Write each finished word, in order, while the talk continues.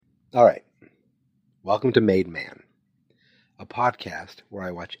All right. Welcome to Made Man, a podcast where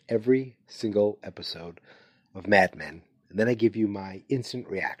I watch every single episode of Mad Men, and then I give you my instant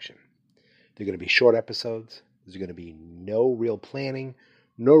reaction. They're going to be short episodes. There's going to be no real planning,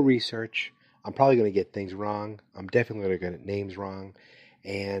 no research. I'm probably going to get things wrong. I'm definitely going to get names wrong.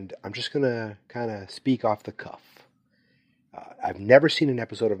 And I'm just going to kind of speak off the cuff. I've never seen an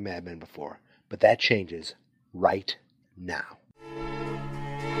episode of Mad Men before, but that changes right now.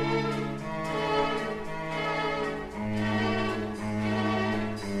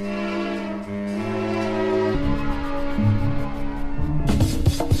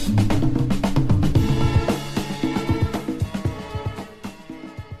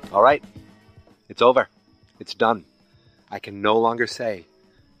 All right, it's over. It's done. I can no longer say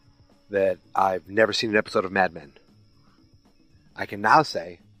that I've never seen an episode of Mad Men. I can now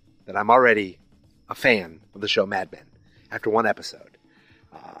say that I'm already a fan of the show Mad Men after one episode.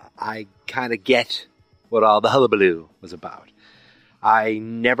 I kind of get what all the hullabaloo was about. I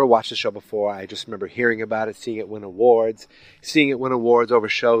never watched the show before. I just remember hearing about it, seeing it win awards over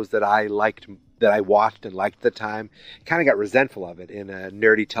shows that I liked, that I watched and liked at the time. Kind of got resentful of it in a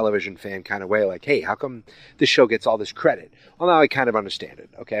nerdy television fan kind of way. Like, hey, how come this show gets all this credit? Well, now I kind of understand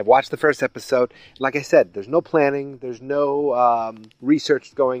it. Okay, I've watched the first episode. Like I said, there's no planning. There's no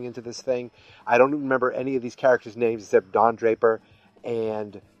research going into this thing. I don't even remember any of these characters' names except Don Draper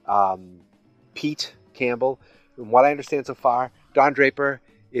and Pete Campbell. From what I understand so far, Don Draper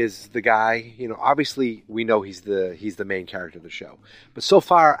is the guy, obviously we know he's the main character of the show. But so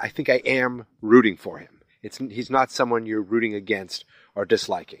far, I think I am rooting for him. He's not someone you're rooting against or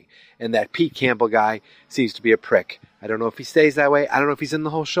disliking. And that Pete Campbell guy seems to be a prick. I don't know if he stays that way. I don't know if he's in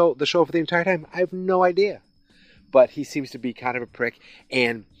the show for the entire time. I have no idea. But he seems to be kind of a prick.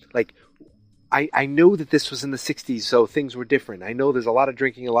 And, I know that this was in the 60s, so things were different. I know there's a lot of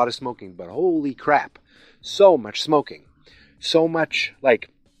drinking, a lot of smoking, but holy crap. So much smoking. So much,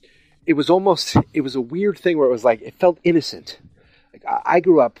 it was a weird thing where it was it felt innocent. I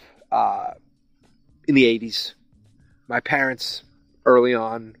grew up in the 80s. My parents, early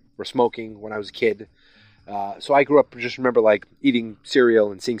on, were smoking when I was a kid. So I grew up, just remember, eating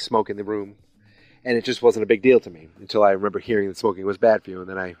cereal and seeing smoke in the room. And it just wasn't a big deal to me until I remember hearing that smoking was bad for you. And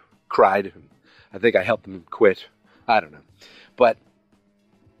then I cried. I think I helped them quit. I don't know. But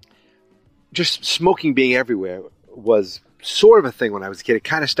just smoking being everywhere was sort of a thing when I was a kid. It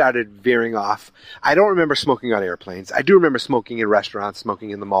kind of started veering off. I don't remember smoking on airplanes. I do remember smoking in restaurants,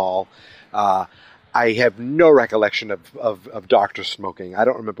 smoking in the mall. I have no recollection of doctor smoking. I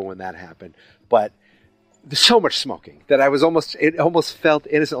don't remember when that happened. But there's so much smoking that it almost felt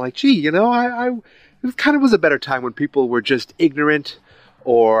innocent. It kind of was a better time when people were just ignorant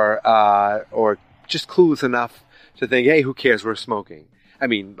or just clueless enough to think, hey, who cares, we're smoking. I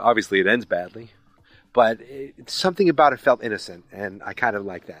mean, obviously it ends badly, but something about it felt innocent, and I kind of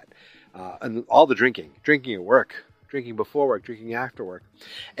like that. And all the drinking at work, drinking before work, drinking after work.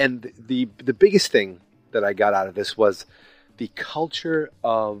 And the biggest thing that I got out of this was the culture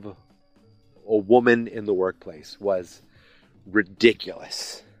of a woman in the workplace was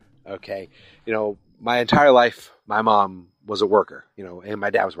ridiculous. Okay. My entire life, my mom was a worker, and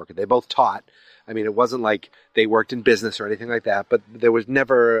my dad was a worker. They both taught. I mean, it wasn't like they worked in business or anything like that, but there was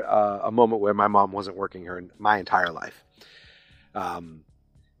never a moment where my mom wasn't working my entire life.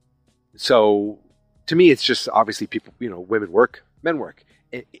 So to me, it's just obviously people, women work, men work.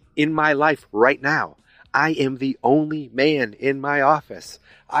 In my life right now, I am the only man in my office.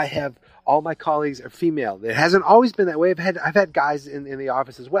 I have all my colleagues are female. It hasn't always been that way. I've had guys in the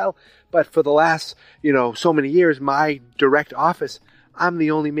office as well, but for the last, so many years, my direct office, I'm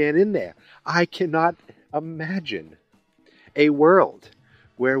the only man in there. I cannot imagine a world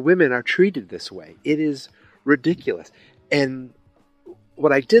where women are treated this way. It is ridiculous. And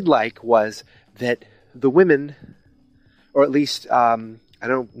what I did like was that the women, or at least, I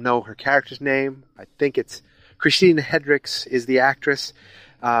don't know her character's name. I think it's Christina Hendricks is the actress.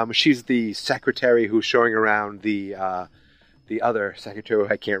 She's the secretary who's showing around the other secretary.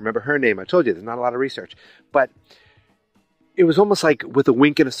 I can't remember her name. I told you, there's not a lot of research. But it was almost like with a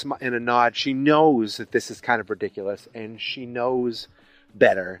wink and a nod, she knows that this is kind of ridiculous, and she knows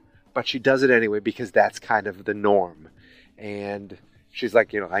better, but she does it anyway because that's kind of the norm. And she's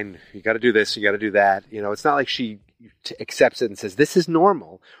like, you got to do this, you got to do that. It's not like she accepts it and says, this is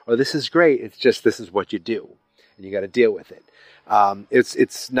normal, or this is great. It's just, this is what you do, and you got to deal with it.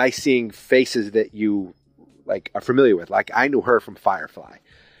 It's nice seeing faces that you are familiar with. Like, I knew her from Firefly.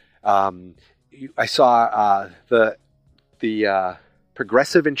 I saw the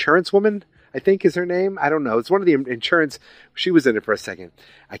progressive insurance woman. I think is her name. I don't know. It's one of the insurance. She was in it for a second.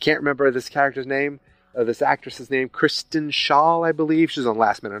 I can't remember this character's name. This actress's name, Kristen Schaal, I believe. She's on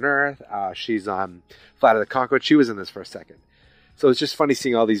Last Man on Earth. She's on Flight of the Conchords. She was in this for a second. So it's just funny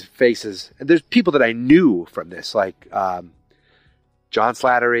seeing all these faces. And there's people that I knew from this, like John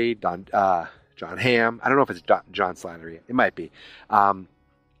Slattery, John Hamm. I don't know if it's John Slattery. It might be. And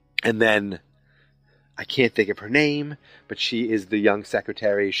then I can't think of her name, but she is the young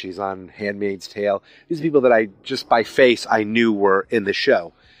secretary. She's on Handmaid's Tale. These are people that I, just by face, I knew were in the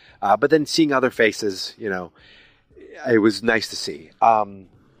show. But then seeing other faces, it was nice to see.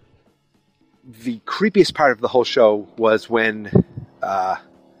 The creepiest part of the whole show was when I'm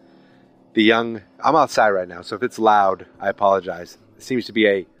outside right now, so if it's loud, I apologize. It seems to be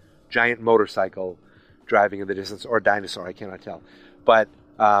a giant motorcycle driving in the distance, or a dinosaur, I cannot tell. But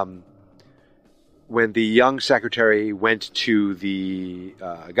when the young secretary went to the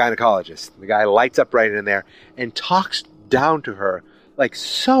gynecologist, the guy lights up right in there and talks down to her like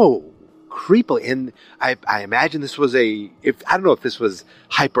so creepily. And I imagine this was I don't know if this was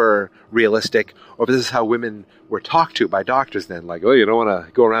hyper realistic or if this is how women were talked to by doctors then. Like, oh, you don't want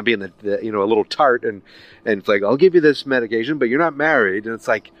to go around being a little tart and it's like, I'll give you this medication, but you're not married. And it's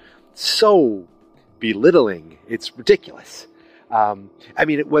like so belittling. It's ridiculous. Some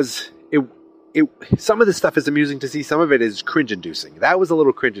of this stuff is amusing to see. Some of it is cringe-inducing. That was a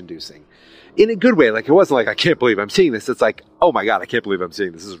little cringe-inducing. In a good way. Like, it wasn't like, I can't believe I'm seeing this. It's like, oh my God, I can't believe I'm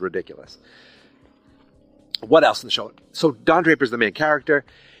seeing this. This is ridiculous. What else in the show? So Don Draper's the main character.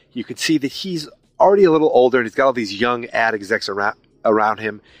 You can see that he's already a little older, and he's got all these young ad execs around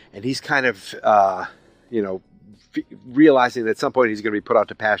him, and he's kind of, realizing that at some point he's going to be put out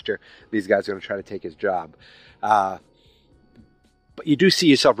to pasture. These guys are going to try to take his job. But you do see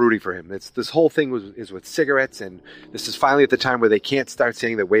yourself rooting for him. This whole thing is with cigarettes, and this is finally at the time where they can't start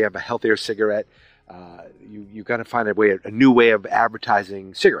saying that we have a healthier cigarette. You got to find a new way of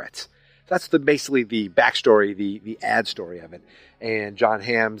advertising cigarettes. That's basically the backstory, the ad story of it. And John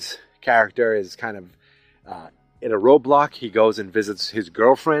Hamm's character is kind of in a roadblock. He goes and visits his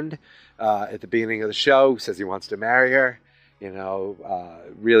girlfriend at the beginning of the show, says he wants to marry her.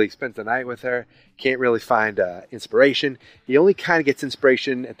 Really spends the night with her. Can't really find inspiration. He only kind of gets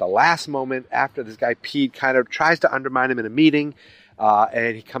inspiration at the last moment after this guy Pete kind of tries to undermine him in a meeting.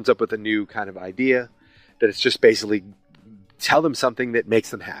 And he comes up with a new kind of idea that it's just basically tell them something that makes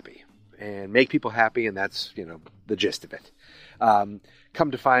them happy and make people happy. And that's, the gist of it.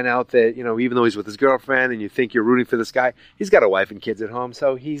 Come to find out that, even though he's with his girlfriend and you think you're rooting for this guy, he's got a wife and kids at home.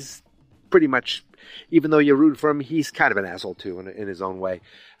 So he's pretty much, even though you're rooting for him, he's kind of an asshole too in his own way.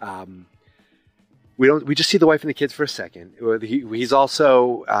 We just see the wife and the kids for a second. He's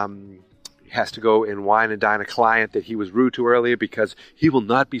also has to go and wine and dine a client that he was rude to earlier because he will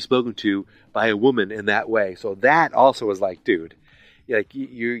not be spoken to by a woman in that way. So that also was like, dude,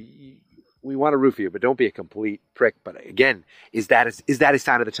 we want to root for you, but don't be a complete prick. But again, is that a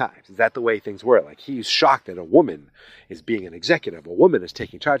sign of the times? Is that the way things were? Like, he's shocked that a woman is being an executive. A woman is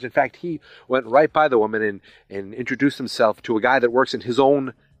taking charge. In fact, he went right by the woman and introduced himself to a guy that works in his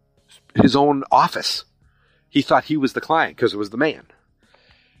own office. He thought he was the client because it was the man.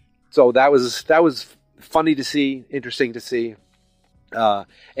 So that was funny to see, interesting to see.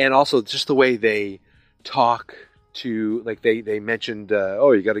 And also just the way they talk to, like, they mentioned,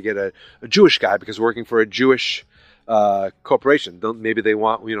 you got to get a Jewish guy because we're working for a Jewish corporation. Maybe they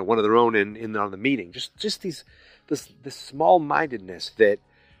want one of their own in on the meeting. Just this small-mindedness that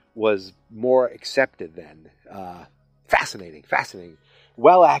was more accepted then. Fascinating.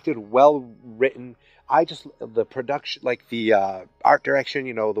 Well acted, well written. The production, like the art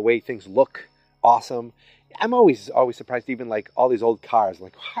direction, the way things look, awesome. I'm always surprised, even like all these old cars.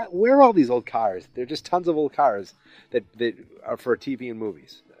 Like, where are all these old cars? They're just tons of old cars that are for TV and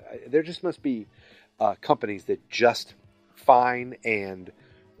movies. There just must be companies that just find and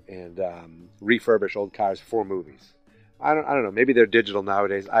refurbish old cars for movies. I don't know. Maybe they're digital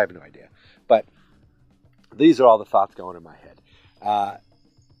nowadays. I have no idea. But these are all the thoughts going in my head.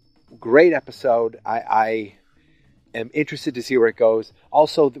 Great episode. I am interested to see where it goes.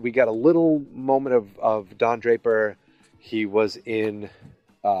 Also, we got a little moment of Don Draper. He was in,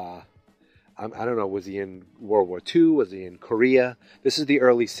 I don't know, was he in World War II? Was he in Korea? This is the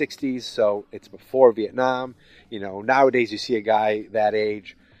early 60s, so it's before Vietnam. Nowadays you see a guy that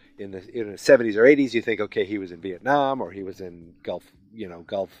age in the 70s or 80s, you think, okay, he was in Vietnam or he was in Gulf,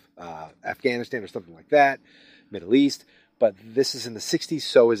 Afghanistan or something like that, Middle East. But this is in the 60s,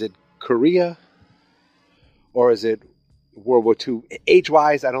 so is it Korea? Or is it World War II?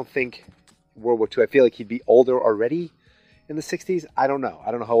 Age-wise, I don't think World War II. I feel like he'd be older already in the 60s. I don't know. I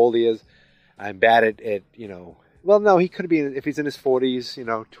don't know how old he is. I'm bad at well, no, he could be, if he's in his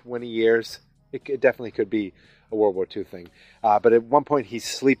 40s, 20 years, it definitely could be a World War II thing. But at one point, he's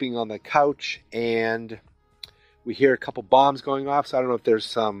sleeping on the couch, and we hear a couple bombs going off, so I don't know if there's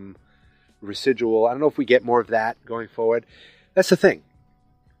some residual. I don't know if we get more of that going forward. That's the thing.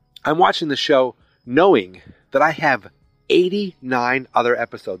 I'm watching the show knowing that I have 89 other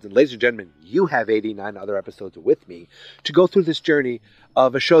episodes. And ladies and gentlemen, you have 89 other episodes with me to go through this journey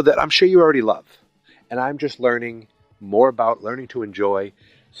of a show that I'm sure you already love. And I'm just learning more about, learning to enjoy.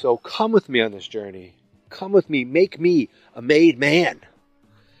 So come with me on this journey. Come with me. Make me a made man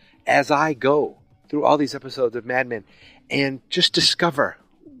as I go through all these episodes of Mad Men and just discover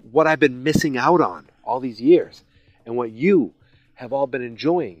what I've been missing out on all these years and what you have all been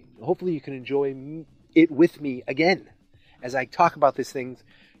enjoying. Hopefully you can enjoy it with me again as I talk about these things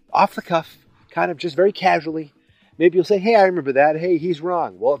off the cuff, kind of just very casually. Maybe you'll say, hey, I remember that. Hey, he's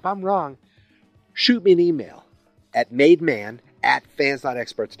wrong. Well, if I'm wrong, shoot me an email at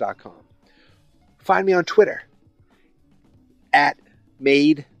mademan@fansnotexperts.com. Find me on Twitter at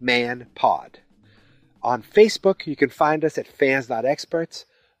mademanpod. On Facebook, you can find us at Fans Not Experts.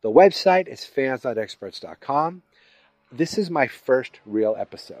 The website is fansnotexperts.com. This is my first real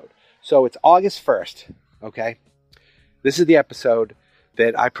episode. So it's August 1st, okay? This is the episode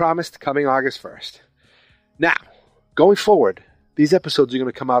that I promised coming August 1st. Now, going forward, these episodes are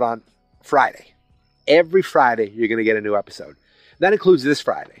going to come out on Friday. Every Friday, you're going to get a new episode. That includes this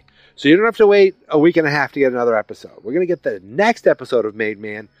Friday. So you don't have to wait a week and a half to get another episode. We're going to get the next episode of Made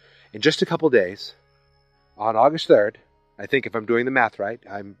Man in just a couple days on August 3rd. I think if I'm doing the math right,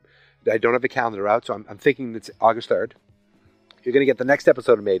 I don't have the calendar out, so I'm thinking it's August 3rd. You're going to get the next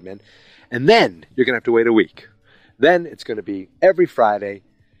episode of Made Men, and then you're going to have to wait a week. Then it's going to be every Friday,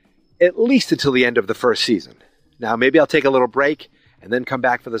 at least until the end of the first season. Now, maybe I'll take a little break and then come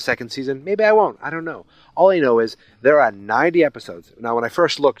back for the second season. Maybe I won't. I don't know. All I know is there are 90 episodes. Now, when I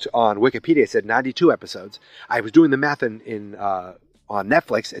first looked on Wikipedia, it said 92 episodes. I was doing the math on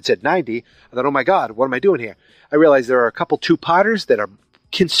Netflix. It said 90. I thought, oh my God, what am I doing here? I realized there are a couple two-parters that are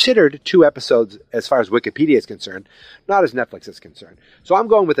considered 2 episodes as far as Wikipedia is concerned, not as Netflix is concerned. So I'm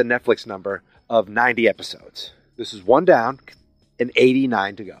going with a Netflix number of 90 episodes. This is 1 down and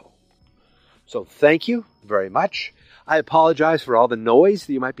 89 to go. So thank you very much. I apologize for all the noise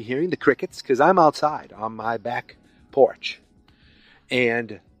that you might be hearing, the crickets, because I'm outside on my back porch.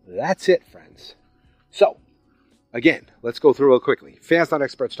 And that's it, friends. So, again, let's go through real quickly.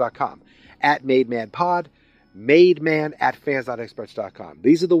 fansnotexperts.com, at MadeManPod, mademan@fansnotexperts.com.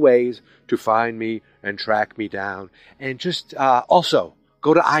 These are the ways to find me and track me down. And just also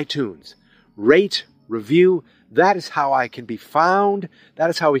go to iTunes, rate, review. That is how I can be found. That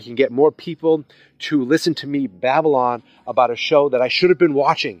is how we can get more people to listen to me babble on about a show that I should have been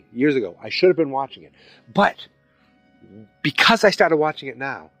watching years ago. I should have been watching it. But because I started watching it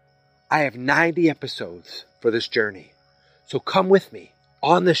now, I have 90 episodes for this journey. So come with me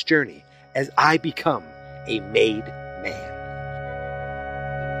on this journey as I become a made man.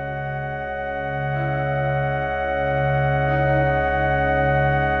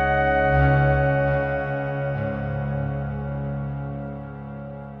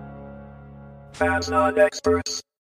 Fans Not Experts.